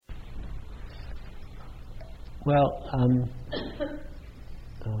Well, I'm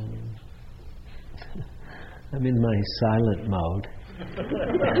in my silent mode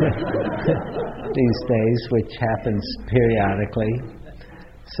these days, which happens periodically.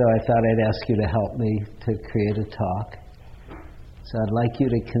 So I thought I'd ask you to help me to create a talk. So I'd like you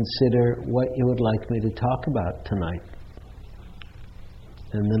to consider what you would like me to talk about tonight.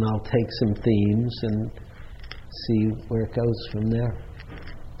 And then I'll take some themes and see where it goes from there.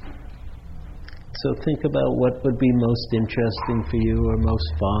 So think about what would be most interesting for you, or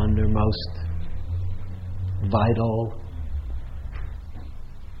most fun, or most vital,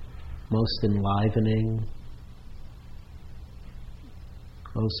 most enlivening,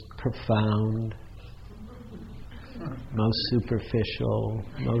 most profound, most superficial,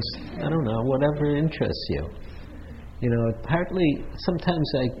 most, I don't know, whatever interests you. You know, partly,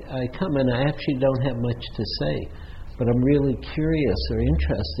 sometimes I come and I actually don't have much to say, but I'm really curious or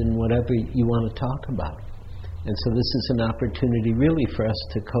interested in whatever you want to talk about. And so this is an opportunity really for us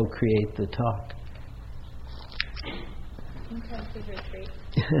to co-create the talk. Intensive retreat.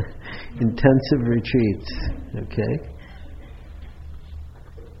 Intensive retreats, okay.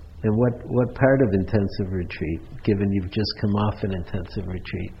 And what part of intensive retreat, given you've just come off an intensive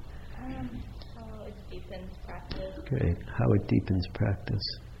retreat? How it deepens practice. Great. How it deepens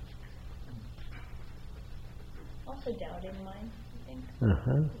practice. Also doubting mind, I think.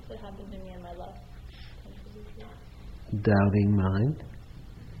 Uh-huh. That's what happened to me in my last intensive retreat. Doubting mind.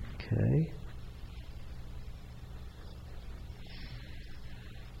 Okay.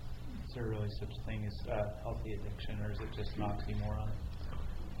 Is there really such a thing as healthy addiction, or is it just an oxymoron?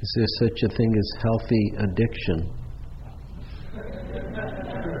 Is there such a thing as healthy addiction?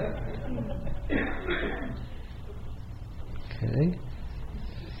 Okay.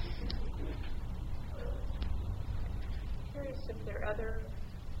 Curious if there are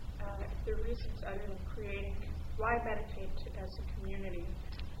reasons other than creating. Why meditate as a community?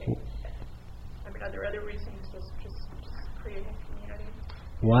 I mean, are there other reasons as just creating a community?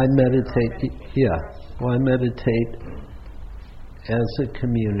 Why meditate? Yeah. Why meditate as a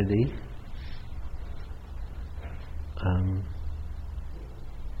community?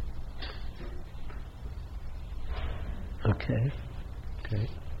 Okay.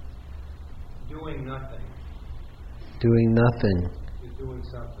 Doing nothing. Doing nothing. Is doing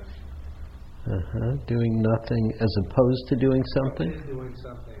something. Doing nothing as opposed to doing something? Is doing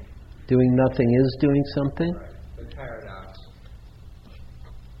something. Doing nothing is doing something? Right. The paradox.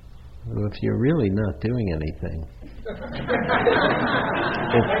 Well, if you're really not doing anything.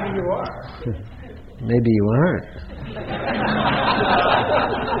 Maybe you are. Maybe you aren't.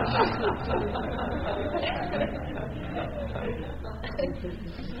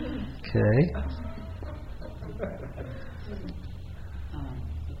 Okay.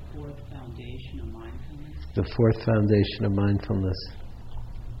 The fourth foundation of mindfulness. The fourth foundation of mindfulness.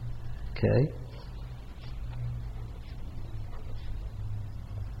 Okay.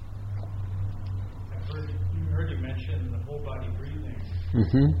 You heard you mention the whole body breathing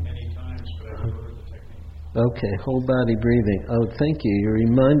many times, but I haven't heard the technique. Okay, whole body breathing. Oh, thank you. You're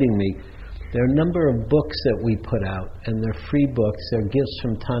reminding me. There are a number of books that we put out, and they're free books. They're gifts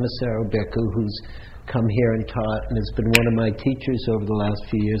from Tanisaro Bhikkhu, who's come here and taught and has been one of my teachers over the last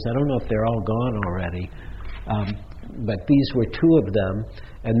few years. I don't know if they're all gone already, but these were two of them,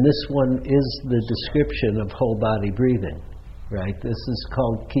 and this one is the description of whole body breathing, right? This is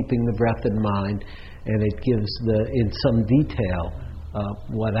called Keeping the Breath in Mind, and it gives in some detail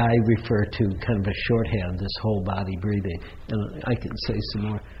what I refer to kind of a shorthand, this whole body breathing. And I can say some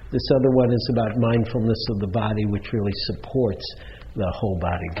more. This other one is about mindfulness of the body, which really supports the whole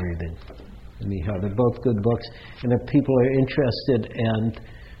body breathing. Anyhow, they're both good books. And if people are interested and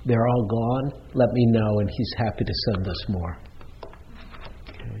they're all gone, let me know, and he's happy to send us more.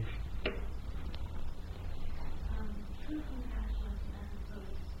 Okay.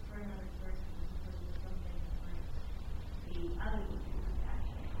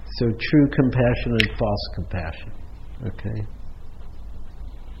 So true compassion and false compassion. Okay.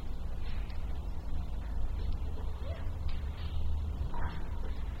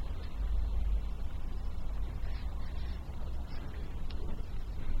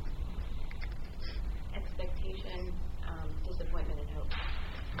 Expectation, disappointment, and hope.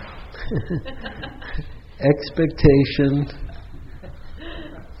 Expectation,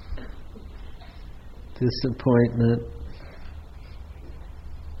 disappointment,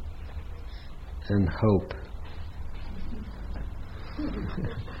 and hope.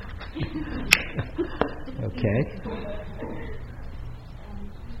 Okay.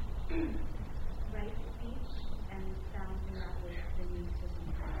 Right speech and sound in that way the need to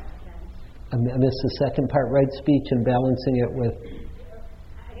sometimes sense I missed the second part, right speech and balancing it with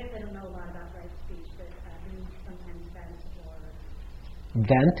I guess I don't know a lot about right speech, but we sometimes vent or...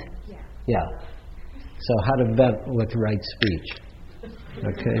 vent? Yeah. Yeah. So how to vent with right speech.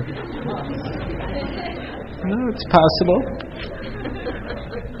 Okay. No, it's possible.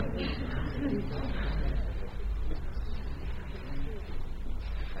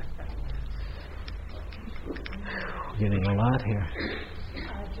 We're getting a lot here.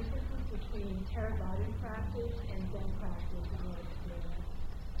 Differences between Theravada practice and Zen practice in your experience?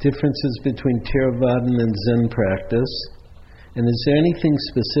 Differences between Theravada and Zen practice. And is there anything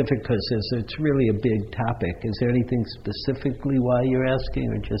specific, because it's really a big topic, is there anything specifically why you're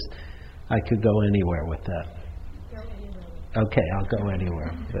asking, or just I could go anywhere with that? Go anywhere. Okay, I'll go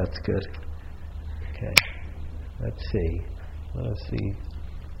anywhere. That's good. Okay. Let's see.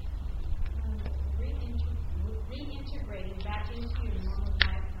 Reintegrating back into your normal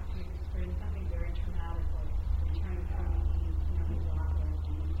life after you've experienced something very traumatic, like returning from Iraq or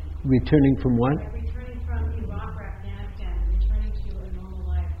Afghanistan. Returning from what? Returning from Iraq or Afghanistan, returning to a normal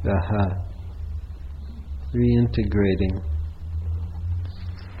life. Reintegrating.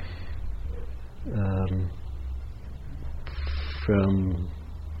 From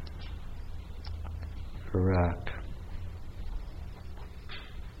Iraq.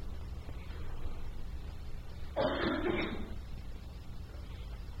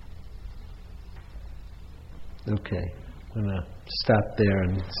 Okay, I'm going to stop there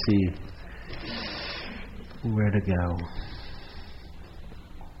and see where to go.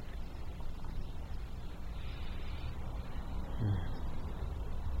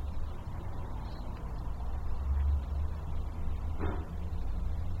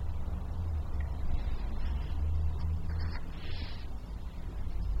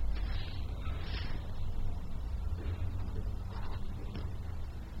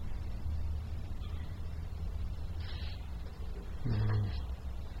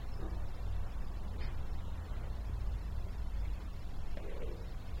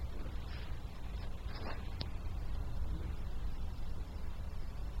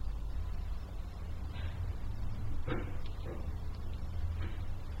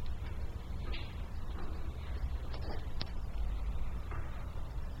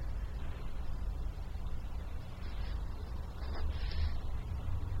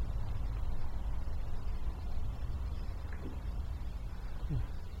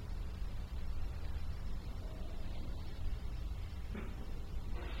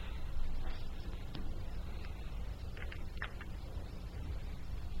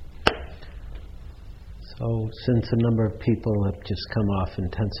 So since a number of people have just come off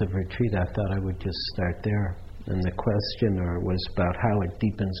intensive retreat, I thought I would just start there. And the question was about how it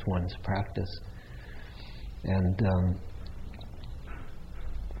deepens one's practice. And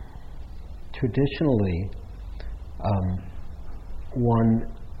traditionally, one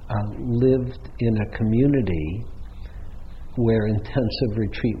lived in a community where intensive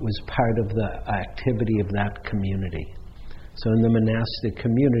retreat was part of the activity of that community. So in the monastic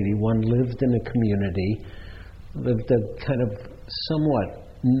community, one lived in a community, lived a kind of somewhat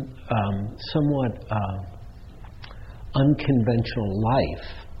unconventional life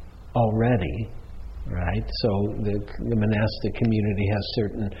already, right? So the monastic community has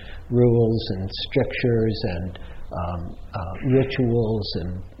certain rules and strictures and rituals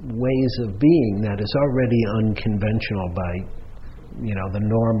and ways of being that is already unconventional by, the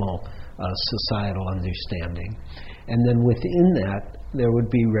normal societal understanding. And then within that, there would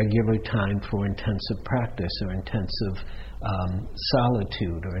be regular time for intensive practice or intensive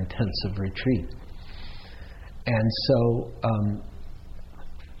solitude or intensive retreat. And so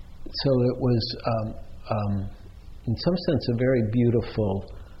it was, in some sense, a very beautiful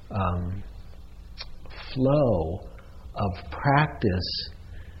flow of practice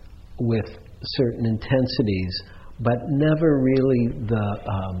with certain intensities, but never really the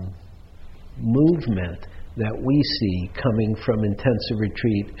movement that we see coming from intensive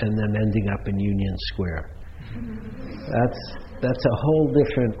retreat and then ending up in Union Square. That's a whole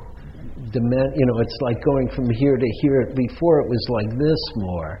different dimension. It's like going from here to here. Before it was like this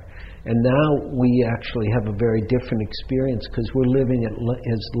more, and now we actually have a very different experience because we're living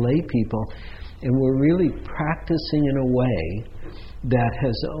as lay people, and we're really practicing in a way that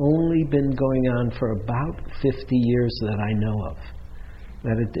has only been going on for about 50 years that I know of.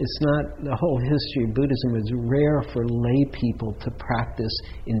 That it's not, the whole history of Buddhism is rare for lay people to practice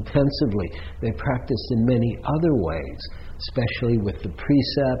intensively. They practice in many other ways, especially with the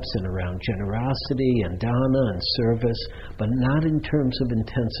precepts and around generosity and dana and service, but not in terms of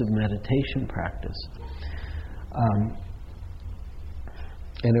intensive meditation practice.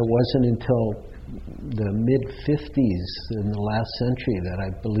 And it wasn't until the mid-50s in the last century that I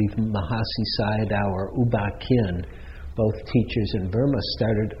believe Mahasi Sayadaw or Uba Khin, both teachers in Burma,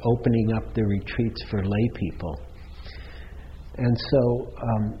 started opening up the retreats for lay people. And so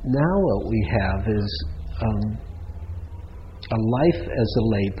now what we have is a life as a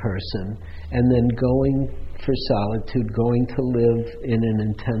lay person, and then going for solitude, going to live in an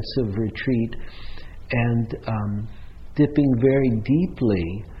intensive retreat, and dipping very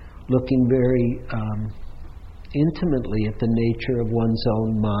deeply, looking very intimately at the nature of one's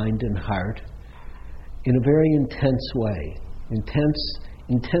own mind and heart in a very intense way.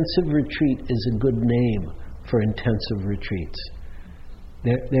 Intensive retreat is a good name for intensive retreats.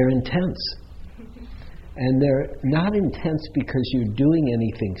 They're intense. And they're not intense because you're doing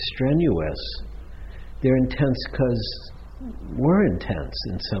anything strenuous. They're intense because we're intense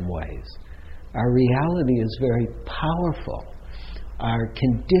in some ways. Our reality is very powerful. Our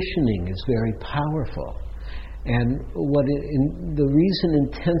conditioning is very powerful. And the reason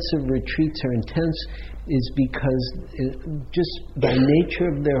intensive retreats are intense is because just by nature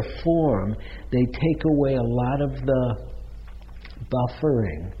of their form, they take away a lot of the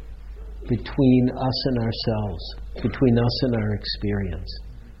buffering between us and ourselves, between us and our experience.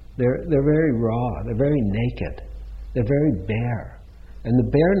 They're very raw, they're very naked, they're very bare. And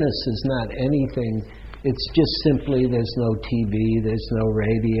the bareness is not anything, it's just simply there's no TV, there's no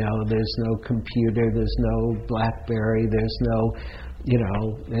radio, there's no computer, there's no BlackBerry, there's no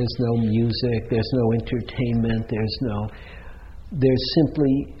music, there's no entertainment, there's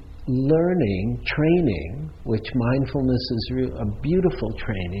simply learning, training, which mindfulness is a beautiful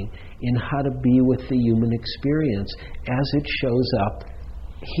training in how to be with the human experience as it shows up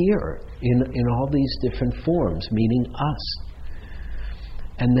here in all these different forms, meaning us.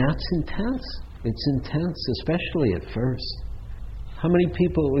 And that's intense. It's intense, especially at first. How many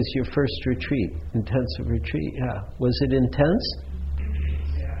people was your first retreat, intensive retreat? Yeah. Was it intense?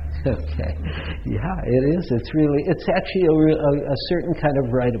 Okay. Yeah, it is. It's actually a certain kind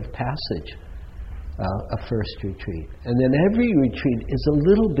of rite of passage, a first retreat. And then every retreat is a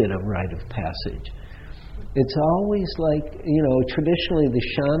little bit of rite of passage. It's always like, traditionally the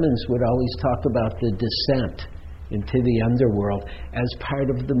shamans would always talk about the descent into the underworld as part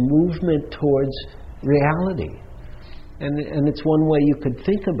of the movement towards reality. And it's one way you could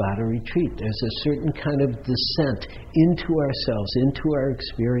think about a retreat. There's a certain kind of descent into ourselves, into our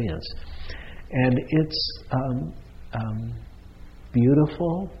experience. And it's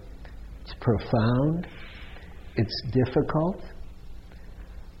beautiful, it's profound, it's difficult,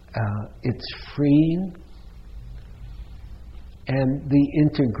 it's freeing, and the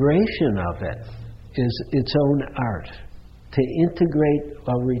integration of it is its own art. To integrate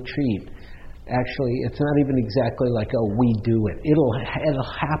a retreat, actually, it's not even exactly like, we do it. It'll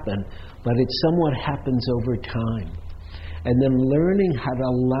happen, but it somewhat happens over time. And then learning how to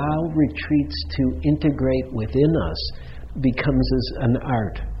allow retreats to integrate within us becomes an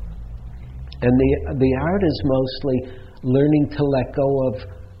art. And the art is mostly learning to let go of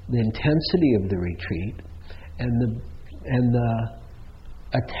the intensity of the retreat and the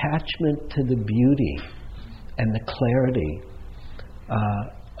attachment to the beauty and the clarity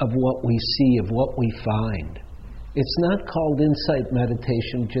of what we see, of what we find. It's not called insight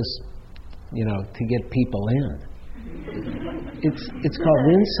meditation just, to get people in. It's called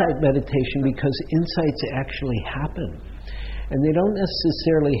insight meditation because insights actually happen. And they don't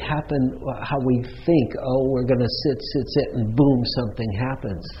necessarily happen how we think, we're going to sit, and boom, something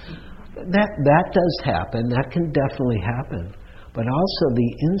happens. That does happen. That can definitely happen. But also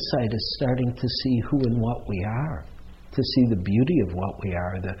the insight is starting to see who and what we are, to see the beauty of what we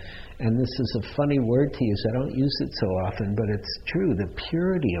are. And this is a funny word to use. I don't use it so often, but it's true. The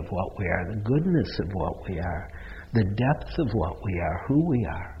purity of what we are, the goodness of what we are, the depth of what we are, who we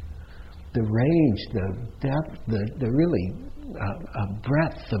are, the range, the depth, the really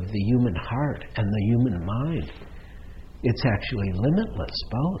breadth of the human heart and the human mind. It's actually limitless,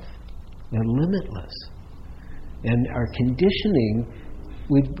 both. They're limitless. And our conditioning,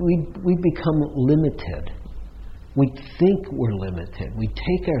 we become limited. We think we're limited. We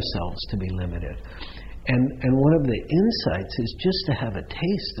take ourselves to be limited. And one of the insights is just to have a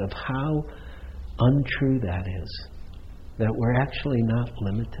taste of how untrue that is, that we're actually not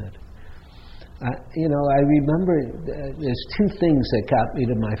limited. I remember there's two things that got me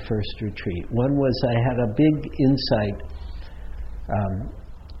to my first retreat. One was I had a big insight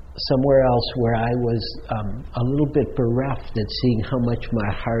somewhere else where I was a little bit bereft at seeing how much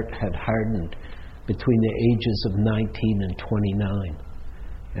my heart had hardened between the ages of 19 and 29.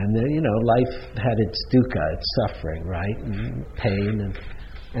 And then, life had its dukkha, its suffering, right? And pain.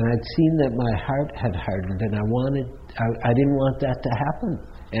 And I'd seen that my heart had hardened, and I didn't want that to happen.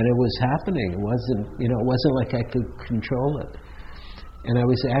 And it was happening. It wasn't like I could control it. And I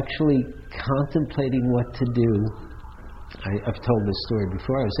was actually contemplating what to do. I've told this story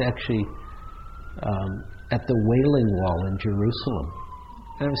before. I was actually at the Wailing Wall in Jerusalem.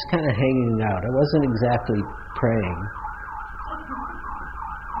 And I was kind of hanging out. I wasn't exactly praying.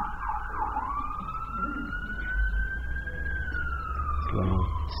 Little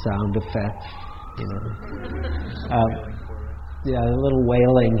sound effect, yeah, a little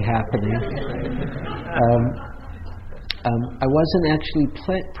wailing happening. I wasn't actually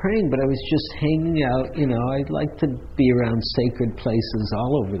praying, but I was just hanging out. I'd like to be around sacred places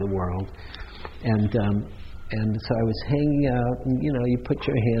all over the world, and so I was hanging out. And you put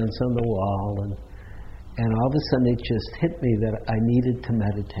your hands on the wall, and all of a sudden it just hit me that I needed to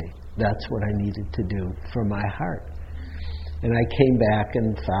meditate. That's what I needed to do for my heart. And I came back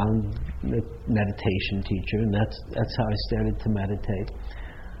and found the meditation teacher, and that's how I started to meditate.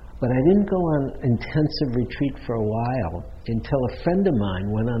 But I didn't go on intensive retreat for a while until a friend of mine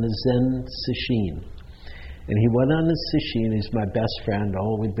went on a Zen sesshin. And he went on a sesshin. He's my best friend.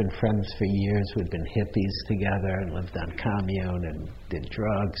 We'd been friends for years. We'd been hippies together and lived on commune and did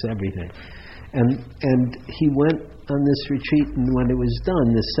drugs, everything. And he went on this retreat, and when it was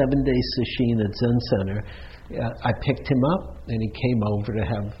done, the 7-day sesshin at Zen Center, I picked him up, and he came over to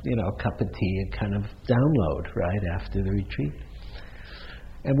have, a cup of tea and kind of download right after the retreat.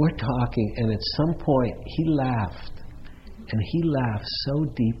 And we're talking, and at some point he laughed, and he laughed so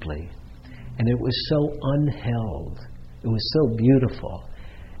deeply, and it was so unheld. It was so beautiful.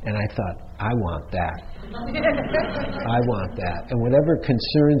 And I thought, I want that. I want that. And whatever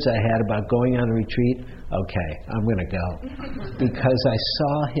concerns I had about going on a retreat, okay, I'm going to go. Because I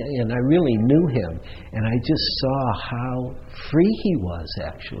saw him, and I really knew him, and I just saw how free he was,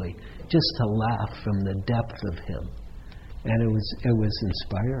 actually, just to laugh from the depth of him. And it was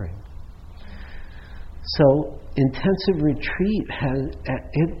inspiring. So intensive retreat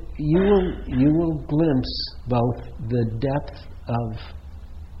you will glimpse both the depth of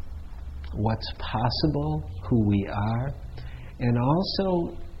what's possible, who we are, and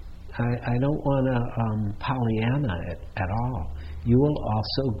also I don't want to Pollyanna it at all. You will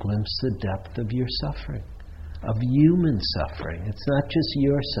also glimpse the depth of your suffering, of human suffering. It's not just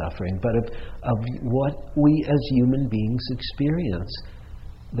your suffering, but of what we as human beings experience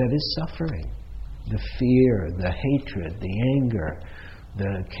that is suffering. The fear, the hatred, the anger,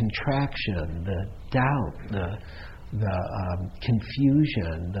 the contraction, the doubt, the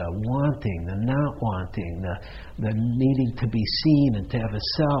confusion, the wanting, the not wanting, the needing to be seen and to have a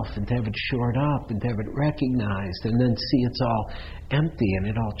self and to have it shored up and to have it recognized and then see it's all empty and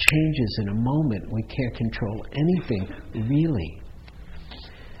it all changes in a moment. We can't control anything, really.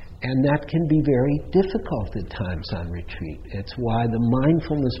 And that can be very difficult at times on retreat. It's why the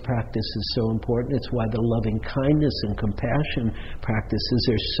mindfulness practice is so important. It's why the loving kindness and compassion practices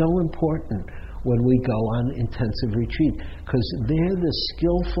are so important when we go on intensive retreat, because they're the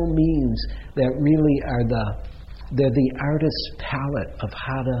skillful means that really are they're the artist's palette of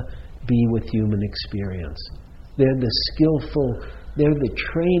how to be with human experience. They're the skillful, they're the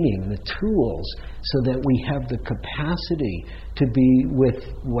training, the tools, so that we have the capacity to be with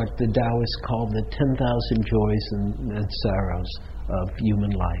what the Taoists call the 10,000 joys and sorrows of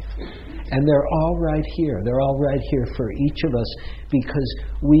human life. And they're all right here. They're all right here for each of us, because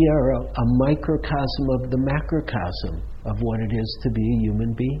we are a microcosm of the macrocosm of what it is to be a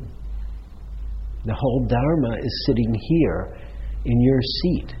human being. The whole Dharma is sitting here in your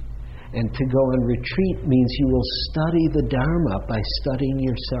seat. And to go on retreat means you will study the Dharma by studying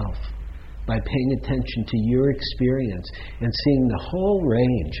yourself, by paying attention to your experience and seeing the whole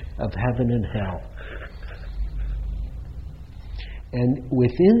range of heaven and hell. And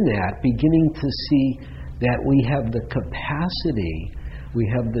within that, beginning to see that we have the capacity, we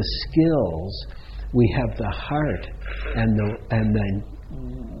have the skills, we have the heart and the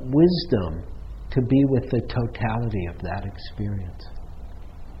wisdom to be with the totality of that experience.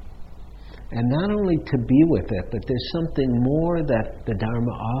 And not only to be with it, but there's something more that the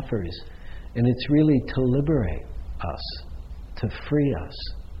Dharma offers, and it's really to liberate us, to free us,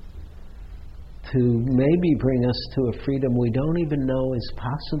 to maybe bring us to a freedom we don't even know is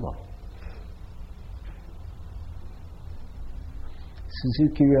possible.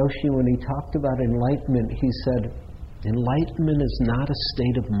 Suzuki Roshi, when he talked about enlightenment, he said, enlightenment is not a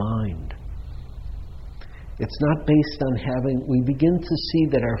state of mind. It's not based on having, we begin to see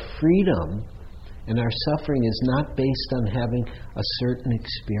that our freedom and our suffering is not based on having a certain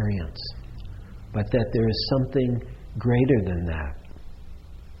experience, but that there is something greater than that.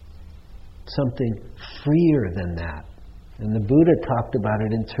 something freer than that. And the Buddha talked about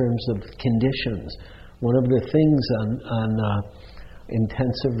it in terms of conditions. One of the things on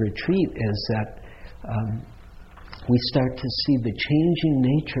intensive retreat is that we start to see the changing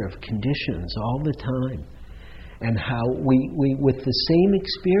nature of conditions all the time, and how we with the same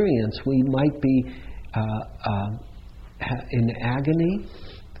experience, we might be in agony,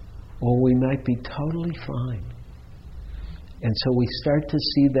 or we might be totally fine. And so we start to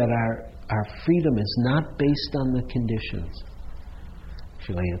see that our freedom is not based on the conditions.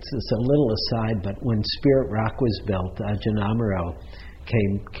 Actually, it's a little aside, but when Spirit Rock was built, Ajahn Amaro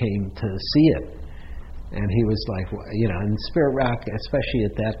came to see it. And he was like, and Spirit Rock, especially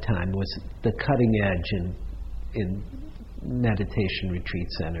at that time, was the cutting edge in meditation retreat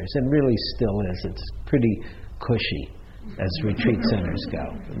centers, and really still is. It's pretty cushy as retreat centers go.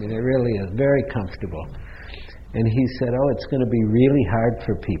 I mean, it really is very comfortable. And he said, it's going to be really hard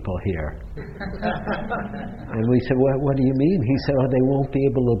for people here. And we said, what do you mean? He said, they won't be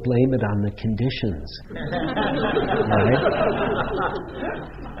able to blame it on the conditions. Right?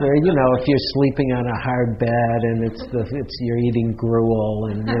 Where, if you're sleeping on a hard bed and you're eating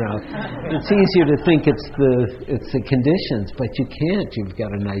gruel, and it's easier to think it's the conditions, but you can't. You've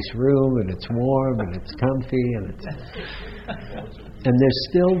got a nice room, and it's warm, and it's comfy, and there's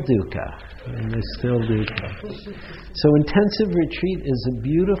still dukkha. So intensive retreat is a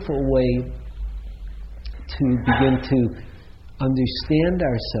beautiful way to begin to understand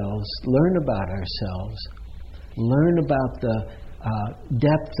ourselves, learn about ourselves, learn about the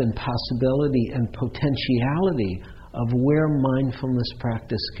depth and possibility and potentiality of where mindfulness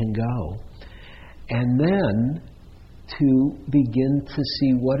practice can go. And then to begin to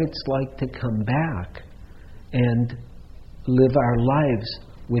see what it's like to come back and live our lives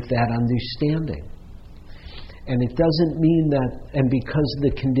with that understanding. And it doesn't mean that, and because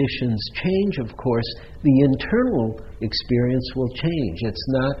the conditions change, of course, the internal experience will change. It's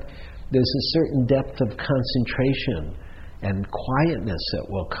not, there's a certain depth of concentration and quietness that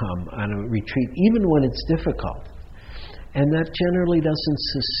will come on a retreat, even when it's difficult. And that generally doesn't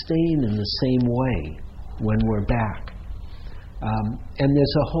sustain in the same way when we're back. And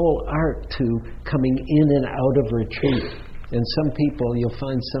there's a whole art to coming in and out of retreat. And some people, you'll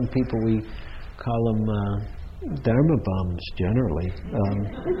find some people, we call them Dharma bums generally.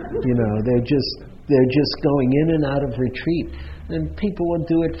 They're just going in and out of retreat. And people will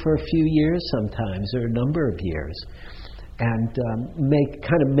do it for a few years sometimes, or a number of years, and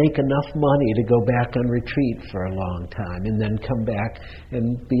make enough money to go back on retreat for a long time, and then come back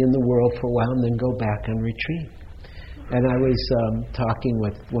and be in the world for a while, and then go back on retreat. And I was talking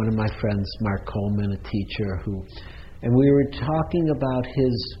with one of my friends, Mark Coleman, a teacher, and we were talking about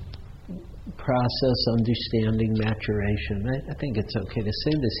his process, understanding, maturation. I think it's okay to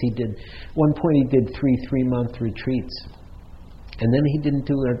say this. One point he did 3-month retreats. And then he didn't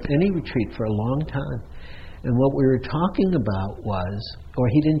do any retreat for a long time. And what we were talking about was, or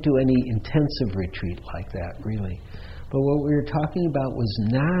he didn't do any intensive retreat like that, really. But what we were talking about was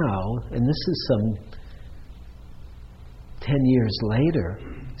now, and this is some 10 years later,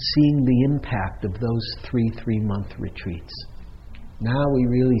 seeing the impact of those 3-month retreats. Now we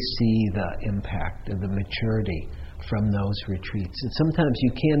really see the impact of the maturity from those retreats. And sometimes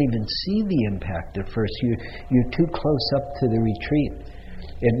you can't even see the impact at first. You're too close up to the retreat.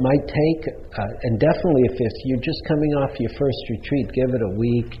 It might take, and definitely if you're just coming off your first retreat, give it a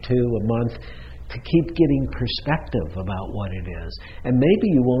week, 2, a month, to keep getting perspective about what it is. And maybe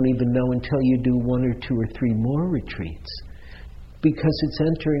you won't even know until you do 1 or 2 or 3 more retreats, because it's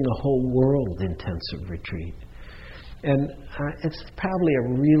entering a whole world intensive retreat. And it's probably a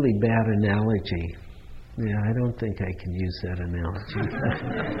really bad analogy. Yeah, I don't think I can use that analogy.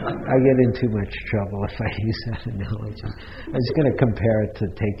 I get in too much trouble if I use that analogy. I was going to compare it to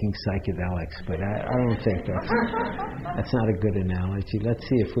taking psychedelics, but I don't think that's not a good analogy. Let's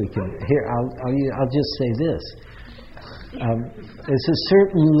see if we can. Here, I'll just say this. There's a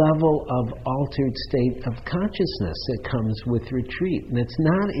certain level of altered state of consciousness that comes with retreat. And it's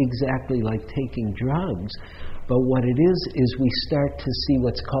not exactly like taking drugs, but what it is we start to see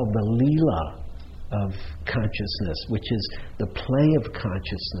what's called the lila of consciousness, which is the play of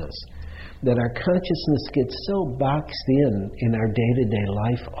consciousness. That our consciousness gets so boxed in our day-to-day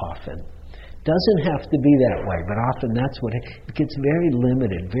life often. Doesn't have to be that way, but often that's what it gets very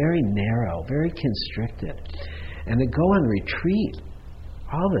limited, very narrow, very constricted. And to go on retreat,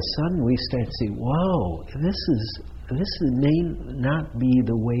 all of a sudden we start to see, whoa, this may not be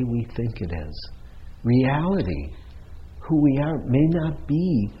the way we think it is. Reality, who we are, may not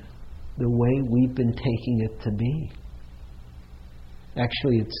be the way we've been taking it to be.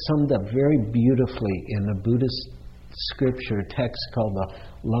 Actually, it's summed up very beautifully in a Buddhist scripture text called the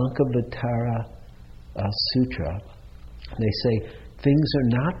Lankavatara Sutra. They say, things are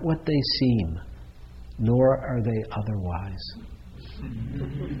not what they seem, nor are they otherwise.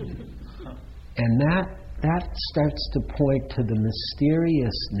 And that starts to point to the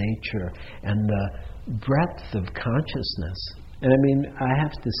mysterious nature and the breadth of consciousness. And I mean, I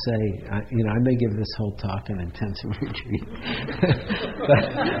have to say, I may give this whole talk an intensive retreat. but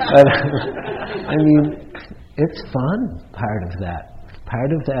I mean, it's fun, part of that.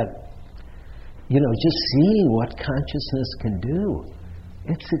 Part of that, just seeing what consciousness can do.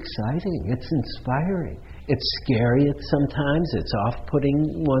 It's exciting. It's inspiring. It's scary sometimes. It's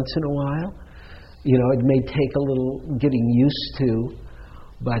off-putting once in a while. It may take a little getting used to,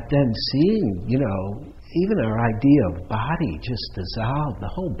 but then seeing, even our idea of body just dissolve, the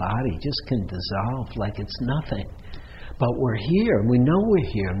whole body just can dissolve like it's nothing. But we're here, and we know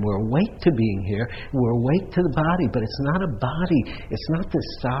we're here, and we're awake to being here, and we're awake to the body, but it's not a body. It's not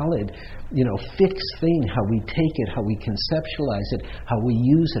this solid, fixed thing, how we take it, how we conceptualize it, how we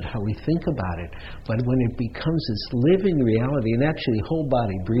use it, how we think about it. But when it becomes this living reality, and actually whole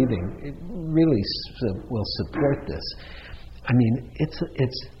body breathing, it really will support this. I mean, it's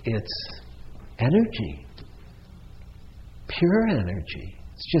energy, pure energy.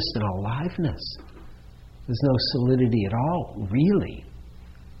 It's just an aliveness. There's no solidity at all, really.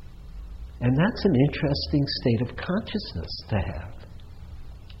 And that's an interesting state of consciousness to have.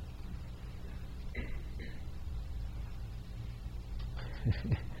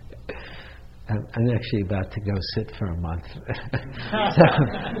 I'm actually about to go sit for a month. So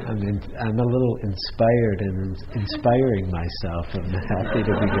I'm a little inspired and inspiring myself. I'm happy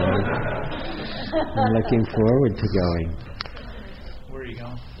to be going. I'm looking forward to going. Where are you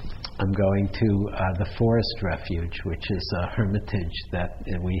going? I'm going to the Forest Refuge, which is a hermitage that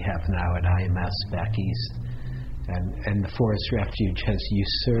we have now at IMS back east. And the Forest Refuge has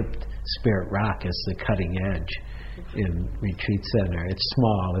usurped Spirit Rock as the cutting edge in retreat center. It's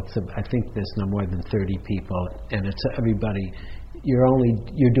small. I think there's no more than 30 people, and it's everybody.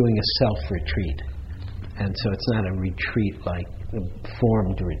 You're doing a self-retreat, and so it's not a retreat like a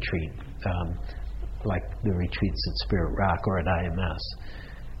formed retreat, like the retreats at Spirit Rock or at IMS.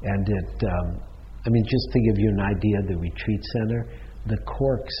 And just to give you an idea of the retreat center, the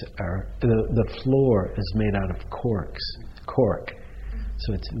floor is made out of cork.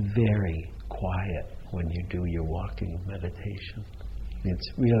 So it's very quiet when you do your walking meditation.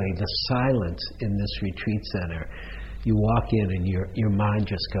 It's really the silence in this retreat center. You walk in and your mind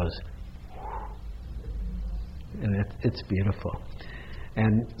just goes, and it's beautiful.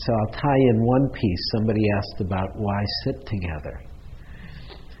 And so I'll tie in one piece. Somebody asked about why sit together.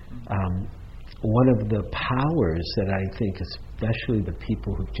 One of the powers that I think, especially the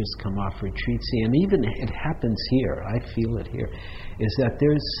people who've just come off retreat, see, and even it happens here, I feel it here, is that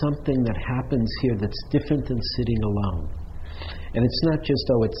there's something that happens here that's different than sitting alone. And it's not just,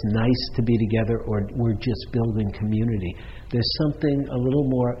 it's nice to be together or we're just building community. There's something a little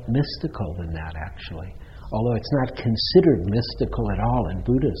more mystical than that, actually. Although it's not considered mystical at all in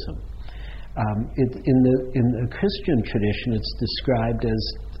Buddhism. In the Christian tradition, it's described as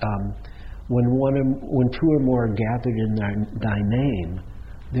when two or more are gathered in thy name,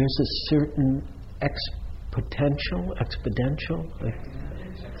 there's a certain exponential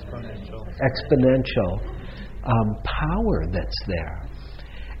power that's there.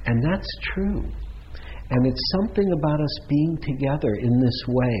 And that's true. And it's something about us being together in this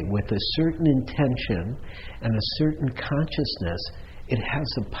way with a certain intention and a certain consciousness. It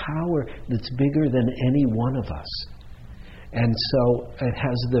has a power that's bigger than any one of us. And so it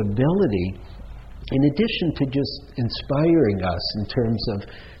has the ability, in addition to just inspiring us in terms of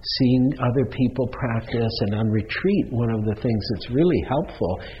seeing other people practice, and on retreat, one of the things that's really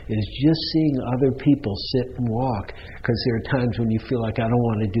helpful is just seeing other people sit and walk, because there are times when you feel like, I don't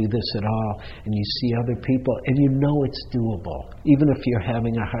want to do this at all, and you see other people, and you know it's doable. Even if you're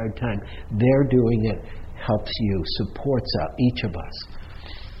having a hard time, they're doing it, helps you, supports each of us.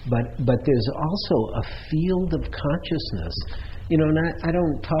 But there's also a field of consciousness, and I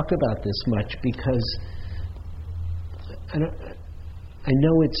don't talk about this much because I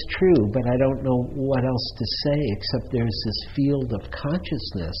know it's true, but I don't know what else to say except there's this field of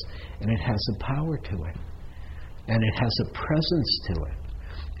consciousness, and it has a power to it, and it has a presence to it.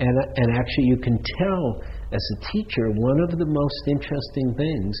 And actually you can tell as a teacher, one of the most interesting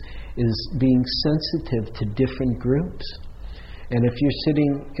things is being sensitive to different groups. And if you're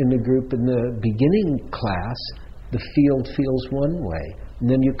sitting in the group in the beginning class, the field feels one way. And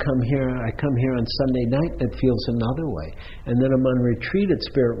then I come here on Sunday night, it feels another way. And then I'm on retreat at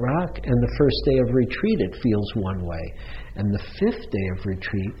Spirit Rock, and the first day of retreat, it feels one way. And the 5th day of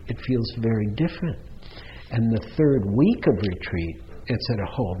retreat, it feels very different. And the 3rd week of retreat, it's at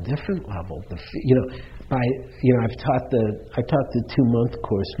a whole different level. I've taught the 2-month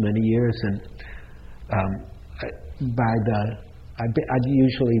course many years, and I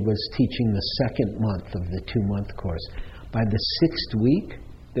usually was teaching the 2nd month of the 2-month course. By the 6th week,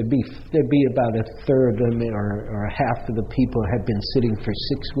 there'd be about a third or half of the people had been sitting for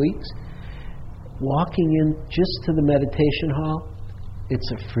 6 weeks. Walking in just to the meditation hall,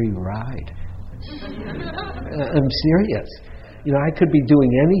 it's a free ride. I'm serious. I could be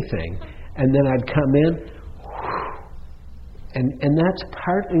doing anything, and then I'd come in, and that's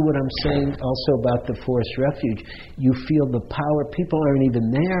partly what I'm saying also about the Forest Refuge. You feel the power. People aren't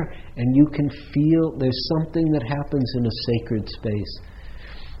even there, and you can feel there's something that happens in a sacred space,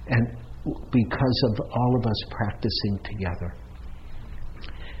 and because of all of us practicing together.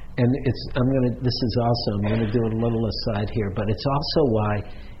 And this is also, I'm going to do a little aside here, but it's also why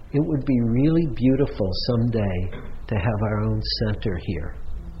it would be really beautiful someday to have our own center here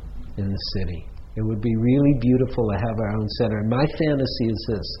in the city. It would be really beautiful to have our own center. And my fantasy is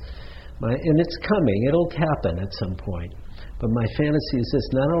this, and it's coming, it'll happen at some point, but my fantasy is this: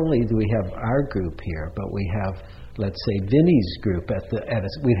 not only do we have our group here, but we have, let's say, Vinny's group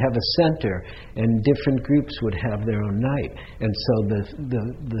we'd have a center, and different groups would have their own night. And so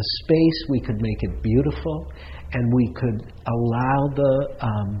the space, we could make it beautiful, and we could allow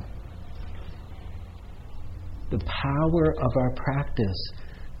the power of our practice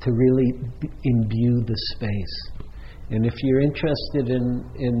to really imbue the space. And if you're interested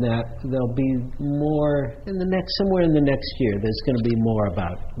in that, there'll be more somewhere in the next year. There's going to be more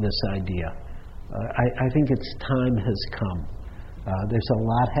about this idea. I think its time has come. There's a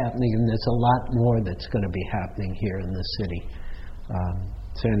lot happening, and there's a lot more that's going to be happening here in the city.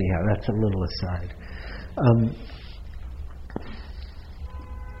 So anyhow, that's a little aside.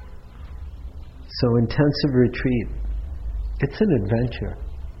 So intensive retreat, it's an adventure.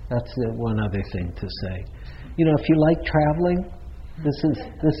 That's the one other thing to say. If you like traveling, this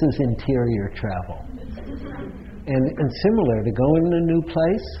is interior travel. And similar to going to a new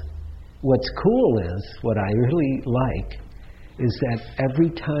place, what's cool is, what I really like, is that every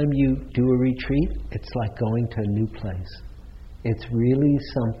time you do a retreat, it's like going to a new place. It's really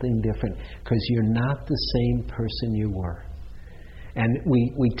something different, because you're not the same person you were. And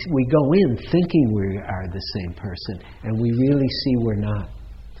we go in thinking we are the same person, and we really see we're not.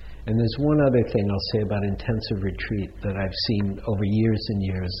 And there's one other thing I'll say about intensive retreat that I've seen over years and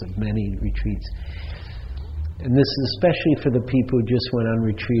years of many retreats. And this is especially for the people who just went on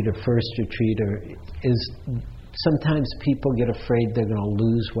retreat or first retreat, is sometimes people get afraid they're going to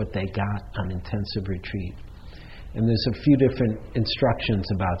lose what they got on intensive retreat. And there's a few different instructions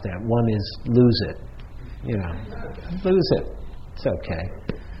about that. One is lose it. Lose it. It's okay.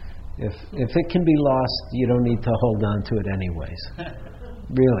 If it can be lost, you don't need to hold on to it anyways.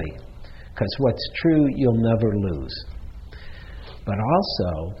 Really. Because what's true, you'll never lose. But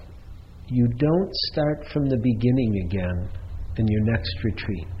also, you don't start from the beginning again in your next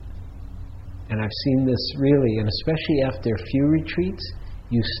retreat. And I've seen this really, and especially after a few retreats,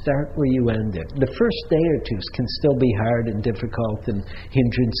 you start where you ended. The first day or two can still be hard and difficult and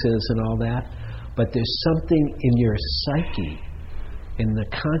hindrances and all that, but there's something in your psyche, in the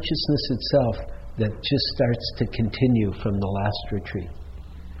consciousness itself, that just starts to continue from the last retreat.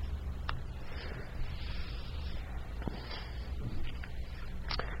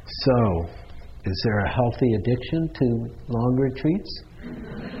 So, is there a healthy addiction to long retreats?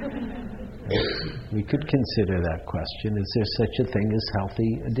 We could consider that question. Is there such a thing as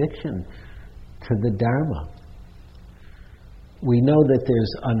healthy addiction to the Dharma? We know that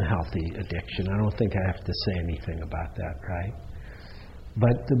there's unhealthy addiction. I don't think I have to say anything about that, right?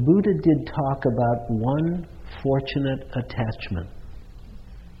 But the Buddha did talk about one fortunate attachment.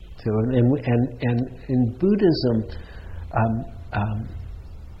 So, and in Buddhism,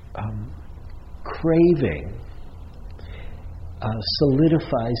 craving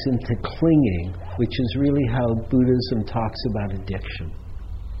solidifies into clinging, which is really how Buddhism talks about addiction.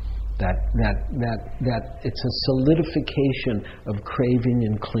 That it's a solidification of craving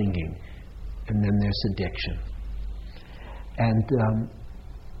and clinging, and then there's addiction.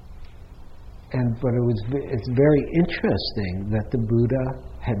 But it's very interesting that the Buddha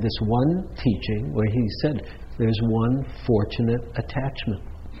had this one teaching where he said there's one fortunate attachment.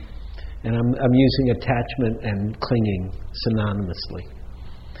 And I'm using attachment and clinging synonymously.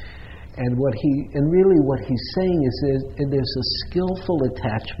 And really what he's saying is that there's a skillful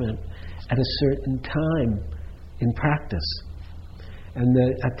attachment at a certain time in practice. And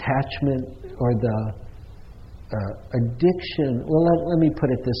the attachment or the addiction, well, let me put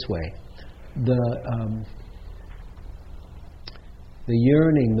it this way. The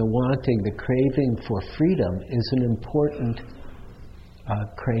yearning, the wanting, the craving for freedom is an important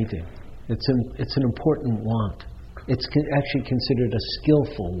craving. It's an important want. It's actually considered a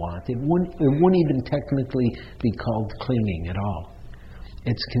skillful want. It wouldn't even technically be called clinging at all.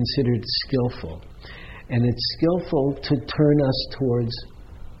 It's considered skillful. And it's skillful to turn us towards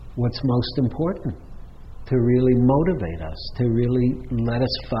what's most important, to really motivate us, to really let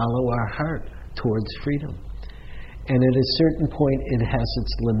us follow our heart towards freedom. And at a certain point, it has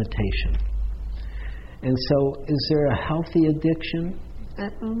its limitation. And so, is there a healthy addiction?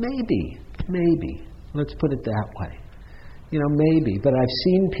 Maybe. Let's put it that way. Maybe. But I've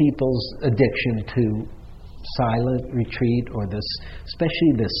seen people's addiction to silent retreat or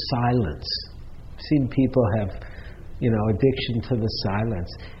especially the silence. I've seen people have, addiction to the silence.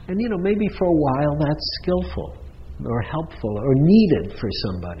 And, maybe for a while that's skillful or helpful or needed for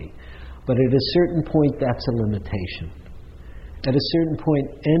somebody. But at a certain point, that's a limitation. At a certain point,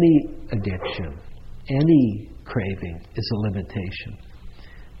 any addiction, any craving is a limitation.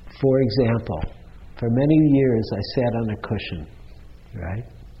 For example, for many years I sat on a cushion, right?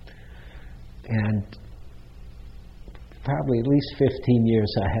 And probably at least 15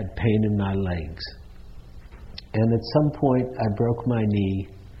 years I had pain in my legs. And at some point I broke my knee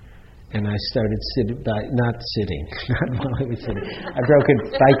and I started not while I was sitting. I broke it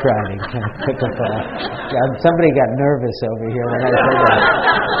bike riding. I took a fall. Somebody got nervous over here when I said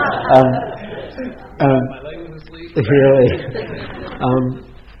that. My leg was asleep. Really.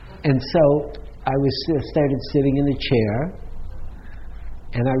 And so I started sitting in a chair,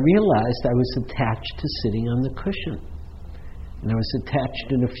 and I realized I was attached to sitting on the cushion. And I was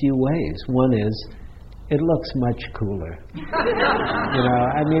attached in a few ways. One is, it looks much cooler.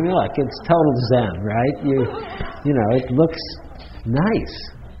 Look, it's total Zen, right? It looks nice.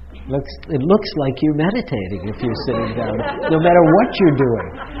 It looks like you're meditating if you're sitting down, no matter what you're doing,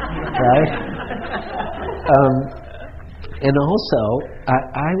 right? And also,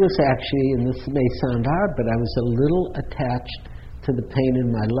 I was actually, and this may sound odd, but I was a little attached to the pain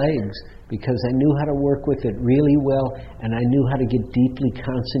in my legs because I knew how to work with it really well, and I knew how to get deeply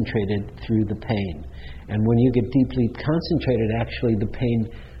concentrated through the pain. And when you get deeply concentrated, actually the pain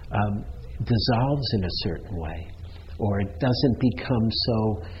dissolves in a certain way, or it doesn't become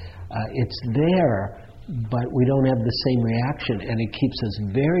so, it's there, but we don't have the same reaction, and it keeps us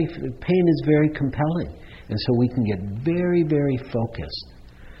pain is very compelling, and so we can get very, very focused.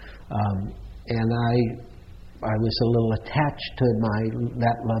 And I was a little attached to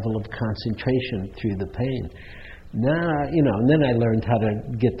that level of concentration through the pain. Now, and then I learned how to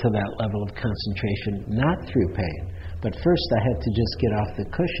get to that level of concentration, not through pain. But first I had to just get off the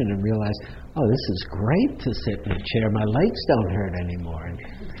cushion and realize, oh, this is great to sit in a chair. My legs don't hurt anymore.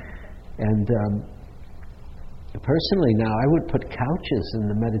 And personally now, I would put couches in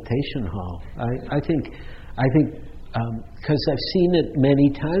the meditation hall. I think, because I've seen it many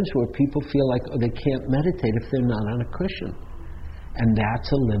times where people feel like they can't meditate if they're not on a cushion. And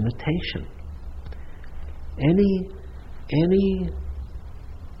that's a limitation. Any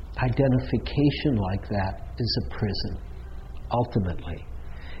identification like that is a prison, ultimately.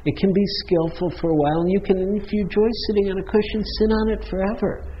 It can be skillful for a while, and if you enjoy sitting on a cushion, sit on it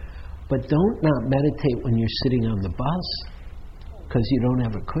forever. But don't not meditate when you're sitting on the bus because you don't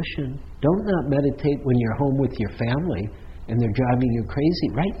have a cushion. Don't not meditate when you're home with your family and they're driving you crazy.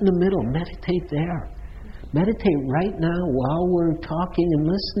 Right in the middle, meditate there. Meditate right now while we're talking and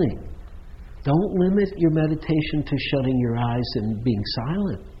listening. Don't limit your meditation to shutting your eyes and being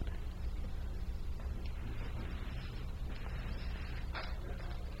silent.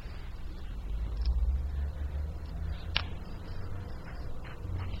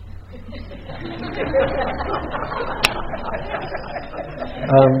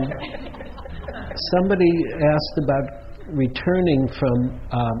 Somebody asked about returning from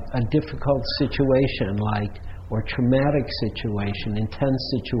a difficult situation, or traumatic situation,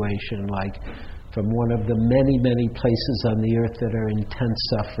 intense situation, like from one of the many, many places on the earth that are intense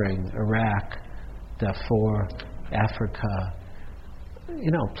suffering, Iraq, Darfur, Africa,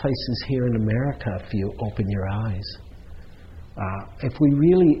 places here in America if you open your eyes. If we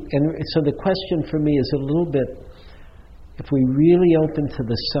really, and so the question for me is a little bit, if we really open to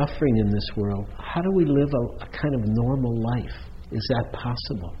the suffering in this world, how do we live a kind of normal life? Is that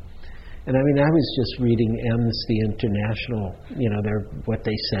possible? And I mean, I was just reading Amnesty International, they're what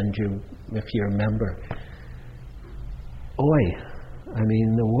they send you if you're a member. Oi, I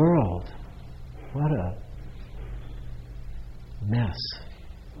mean, the world, what a mess.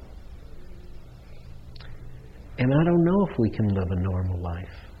 And I don't know if we can live a normal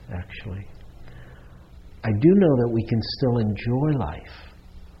life, actually. I do know that we can still enjoy life,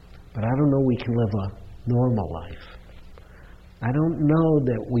 but I don't know we can live a normal life. I don't know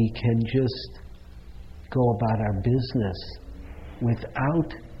that we can just go about our business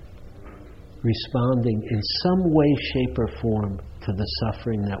without responding in some way, shape, or form to the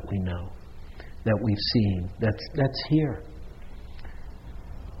suffering that we know, that we've seen, that's here.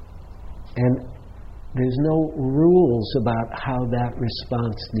 And there's no rules about how that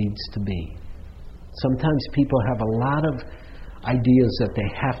response needs to be. Sometimes people have a lot of ideas that they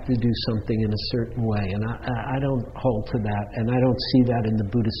have to do something in a certain way, and I don't hold to that, and I don't see that in the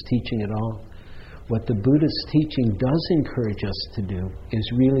Buddhist teaching at all. What the Buddhist teaching does encourage us to do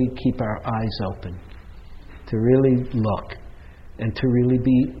is really keep our eyes open, to really look, and to really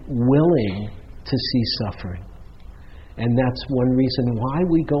be willing to see suffering. And that's one reason why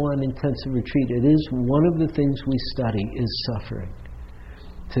we go on intensive retreat. It is one of the things we study is suffering.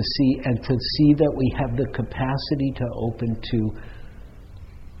 To see that we have the capacity to open to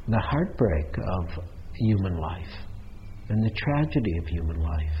the heartbreak of human life and the tragedy of human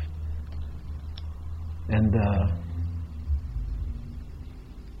life and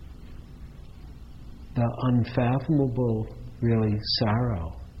the unfathomable, really,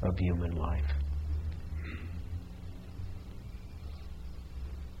 sorrow of human life.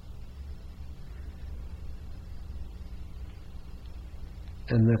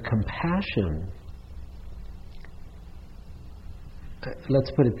 And the compassion,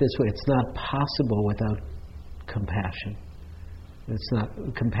 let's put it this way, it's not possible without compassion. It's not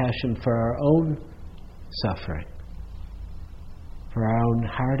compassion for our own suffering, for our own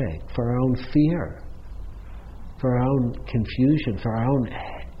heartache, for our own fear, for our own confusion, for our own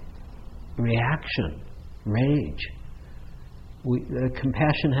reaction, rage.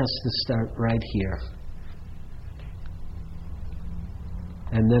 Compassion has to start right here.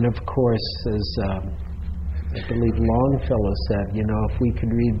 And then, of course, as I believe Longfellow said, if we could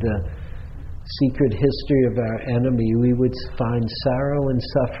read the secret history of our enemy, we would find sorrow and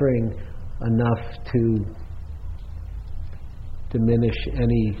suffering enough to diminish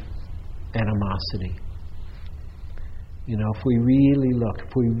any animosity. If we really look,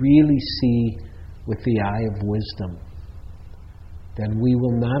 if we really see with the eye of wisdom, then we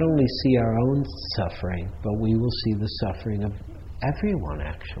will not only see our own suffering, but we will see the suffering of everyone,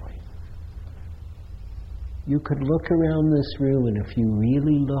 actually. You could look around this room, and if you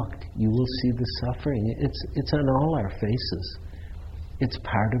really looked, you will see the suffering. It's on all our faces. It's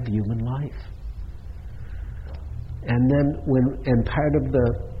part of human life. And then part of the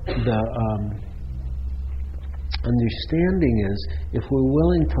understanding is, if we're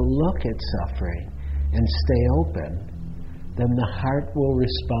willing to look at suffering and stay open, then the heart will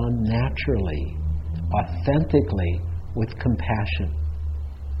respond naturally, authentically, with compassion.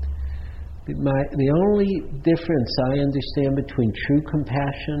 The only difference I understand between true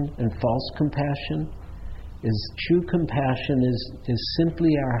compassion and false compassion is true compassion is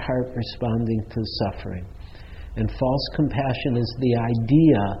simply our heart responding to suffering. And false compassion is the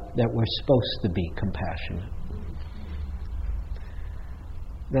idea that we're supposed to be compassionate.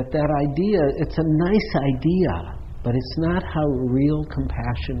 That idea, it's a nice idea, but it's not how real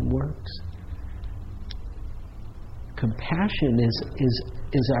compassion works. Compassion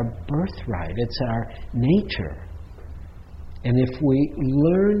is our birthright. It's our nature. And if we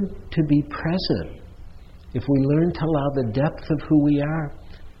learn to be present, if we learn to allow the depth of who we are,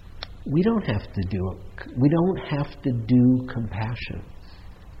 we don't have to do it. We don't have to do compassion.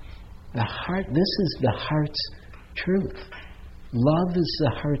 The heart. This is the heart's truth. Love is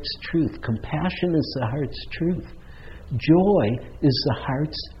the heart's truth. Compassion is the heart's truth. Joy is the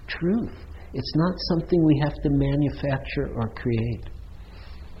heart's truth. It's not something we have to manufacture or create.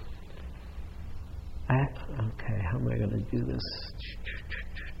 Okay, how am I going to do this?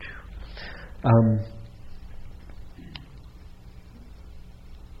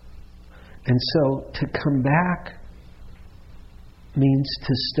 And so to come back means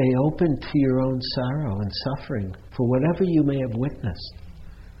to stay open to your own sorrow and suffering for whatever you may have witnessed.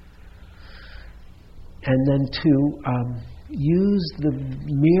 And then to use the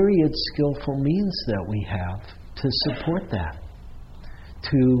myriad skillful means that we have to support that,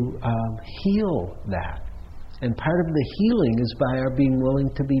 to heal that. And part of the healing is by our being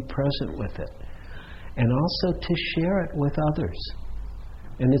willing to be present with it. And also to share it with others.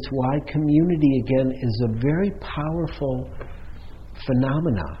 And it's why community, again, is a very powerful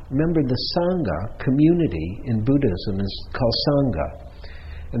phenomena. Remember, the Sangha, community, in Buddhism is called Sangha.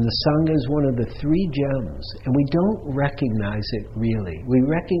 And the Sangha is one of the 3 gems, and we don't recognize it really. We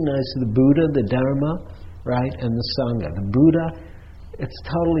recognize the Buddha, the Dharma, right, and the Sangha. The Buddha, it's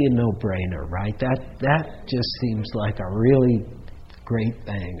totally a no-brainer, right? That just seems like a really great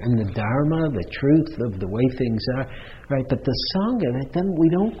thing. And the Dharma, the truth of the way things are, right? But the Sangha, then we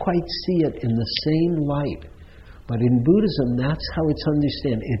don't quite see it in the same light. But in Buddhism, that's how it's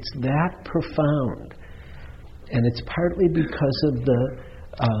understood. It's that profound. And it's partly because of the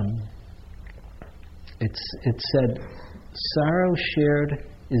it's said, sorrow shared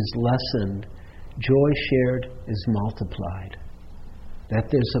is lessened, joy shared is multiplied. That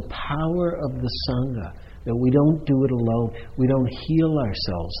there's a power of the Sangha, that we don't do it alone. We don't heal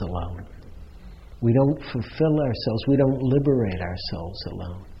ourselves alone. We don't fulfill ourselves. We don't liberate ourselves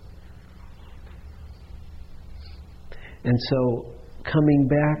alone. And so coming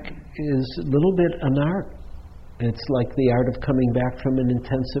back is a little bit an art. It's like the art of coming back from an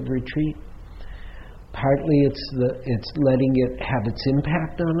intensive retreat. Partly it's letting it have its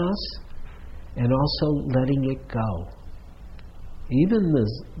impact on us, and also letting it go. Even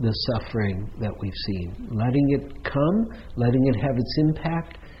the suffering that we've seen, letting it come, letting it have its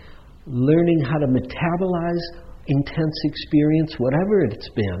impact, learning how to metabolize intense experience, whatever it's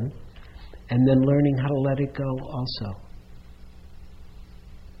been, and then learning how to let it go also.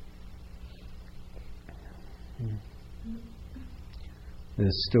 The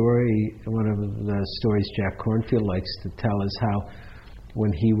story, one of the stories Jack Kornfield likes to tell is how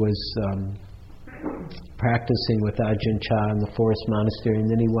when he was practicing with Ajahn Chah in the forest monastery, and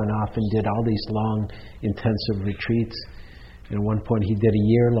then he went off and did all these long, intensive retreats. And at one point he did a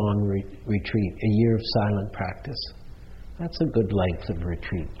year-long retreat, a year of silent practice. That's a good length of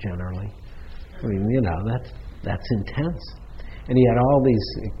retreat, generally. I mean, that's intense. And he had all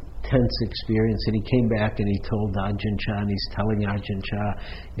these intense experience, and he came back and he told Ajahn Chah, and he's telling Ajahn Chah,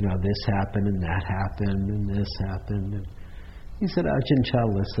 this happened and that happened and this happened. And he said, Ajahn Chah,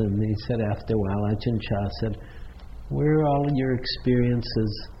 listen. He said after a while, Ajahn Chah said, where are all your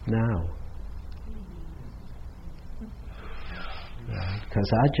experiences now?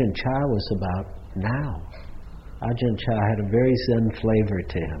 Because Ajahn Chah was about now. Ajahn Chah had a very Zen flavor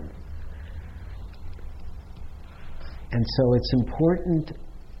to him. And so it's important,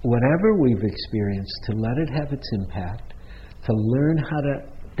 whatever we've experienced, to let it have its impact, to learn how to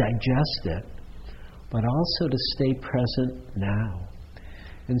digest it, but also to stay present now.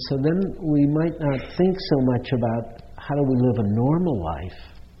 And so then we might not think so much about how do we live a normal life,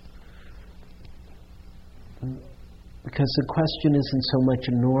 because the question isn't so much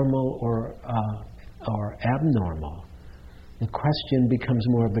normal or abnormal. The question becomes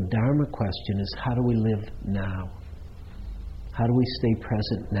more of a Dharma question, is how do we live now? How do we stay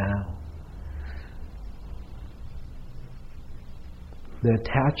present now? The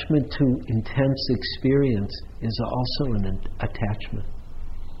attachment to intense experience is also an attachment.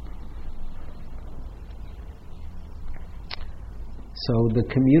 So the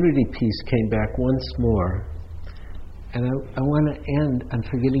community piece came back once more. And I want to end, I'm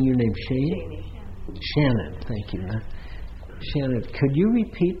forgetting your name, Shannon, thank you. Shannon, could you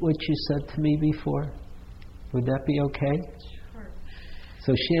repeat what you said to me before? Would that be okay? Sure.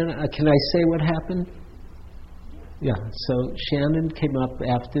 So Shannon, can I say what happened? Yeah, so Shannon came up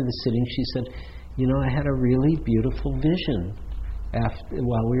after the sitting. She said, I had a really beautiful vision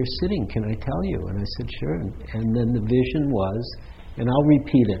while we were sitting. Can I tell you? And I said, sure. And then the vision was, and I'll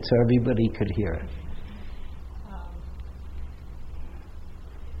repeat it so everybody could hear it.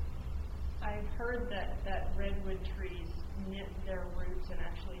 I've heard that redwood trees knit their roots and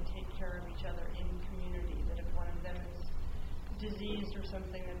actually take care of each other in community, that if one of them is diseased or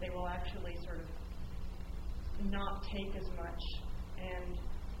something, that they will actually sort of not take as much and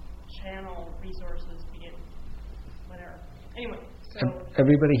channel resources, be it whatever. Anyway, so...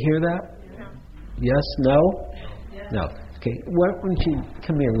 Everybody hear that? Yeah. Yes? No? Yes. No. Okay. Why don't you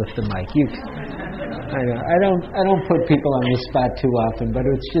come here, lift the mic? I know. I don't put people on the spot too often, but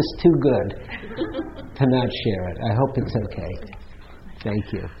it's just too good to not share it. I hope it's okay.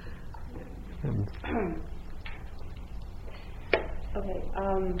 Thank you. Okay.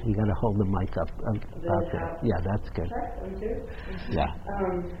 You got to hold the mic up out there. Yeah, that's good. Yeah.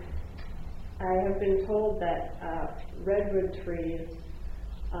 I have been told that redwood trees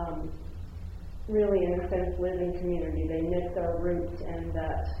really, in a sense, live in community. They knit their roots, and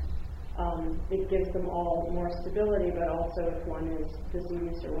that it gives them all more stability, but also if one is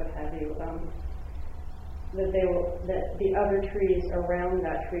diseased or what have you, that the other trees around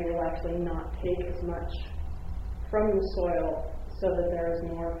that tree will actually not take as much from the soil, so that there is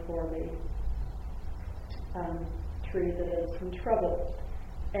more for the tree that is in trouble.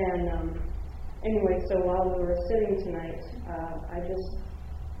 And anyway, so while we were sitting tonight, I just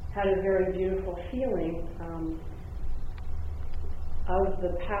had a very beautiful feeling of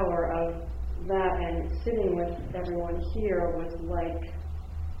the power of that, and sitting with everyone here was like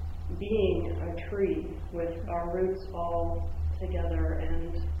being a tree with our roots all together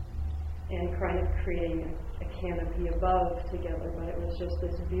and kind of creating a canopy above together. But it was just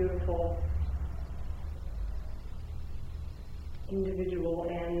this beautiful individual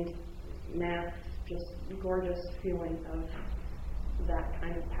and mass, just gorgeous feeling of that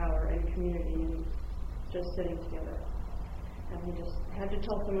kind of power and community and just sitting together. And we just had to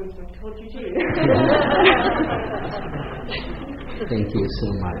tell someone, so I told Eugene. Thank you so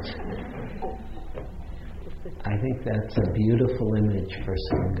much. I think that's a beautiful image for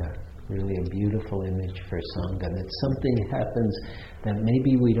Sangha. Really a beautiful image for Sangha. That something happens that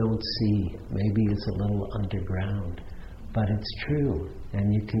maybe we don't see. Maybe it's a little underground. But it's true.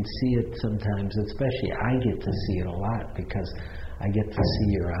 And you can see it sometimes, especially I get to see it a lot because I get to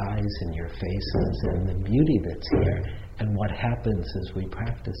see your eyes and your faces and the beauty that's here. And what happens as we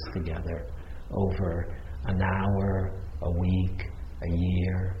practice together over an hour, a week, a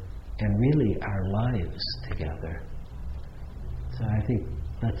year, and really our lives together. So I think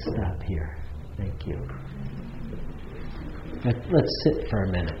let's stop here. Thank you. Let's sit for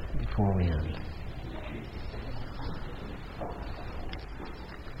a minute before we end.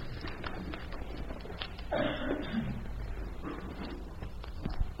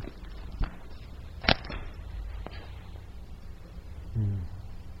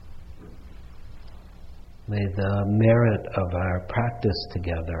 May the merit of our practice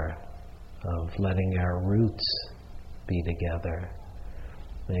together, of letting our roots be together,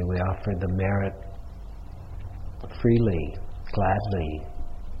 may we offer the merit freely, gladly,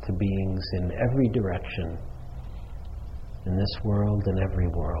 to beings in every direction, in this world and every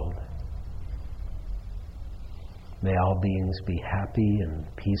world. May all beings be happy and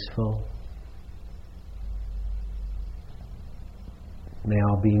peaceful. May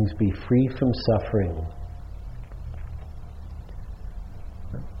all beings be free from suffering,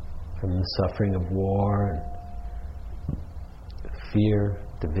 from the suffering of war, fear,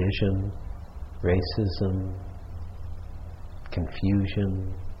 division, racism,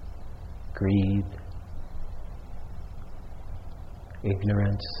 confusion, greed,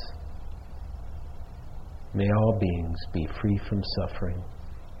 ignorance. May all beings be free from suffering.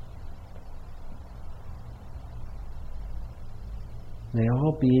 May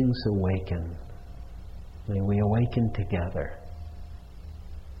all beings awaken. May we awaken together.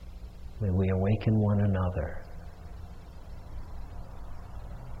 May we awaken one another.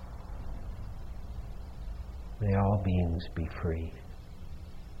 May all beings be free.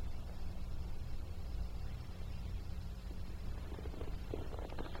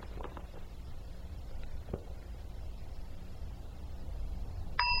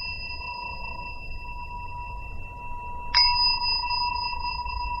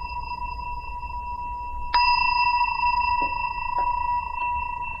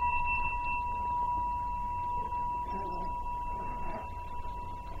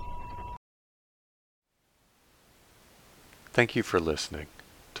 Thank you for listening.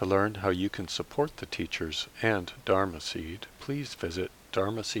 To learn how you can support the teachers and Dharma Seed, please visit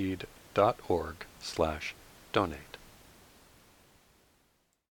dharmaseed.org/donate.